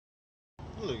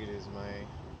Look at this, man.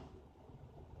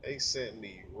 They sent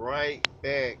me right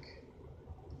back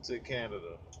to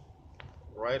Canada,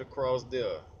 right across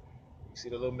there. You see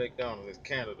the little McDonald's, it's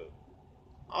Canada.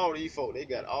 All these folk, they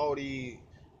got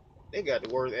the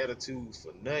worst attitudes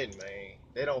for nothing, man.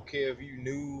 They don't care if you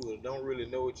new or don't really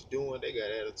know what you're doing. They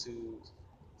got attitudes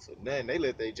for nothing. They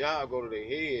let their job go to their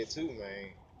head too, man.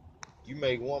 You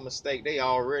make one mistake, they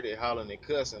already hollering and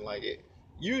cussing like it.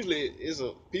 Usually, it's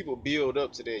a people build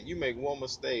up to that. You make one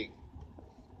mistake,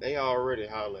 they already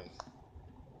hollering.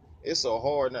 It's so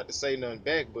hard not to say nothing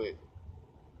back, but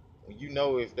you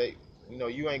know if they,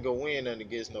 you ain't gonna win nothing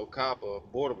against no cop or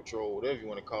border patrol, whatever you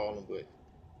want to call them. But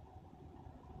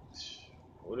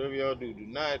whatever y'all do, do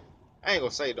not. I ain't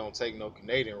gonna say don't take no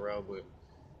Canadian route, but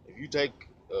if you take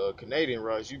Canadian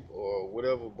routes, you or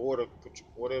whatever border,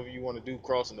 whatever you want to do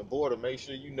crossing the border, make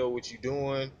sure you know what you're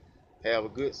doing, have a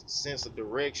good sense of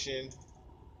direction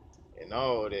and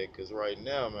all of that. Cause right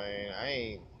now,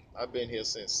 man, I've been here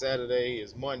since Saturday.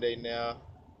 It's Monday now.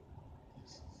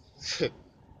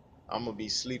 I'm gonna be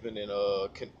sleeping in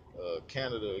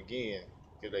Canada again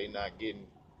because they not getting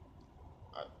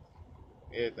uh,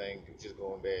 everything just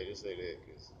going bad. Just say that,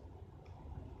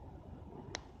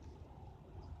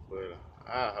 but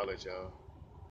I'll holler at y'all.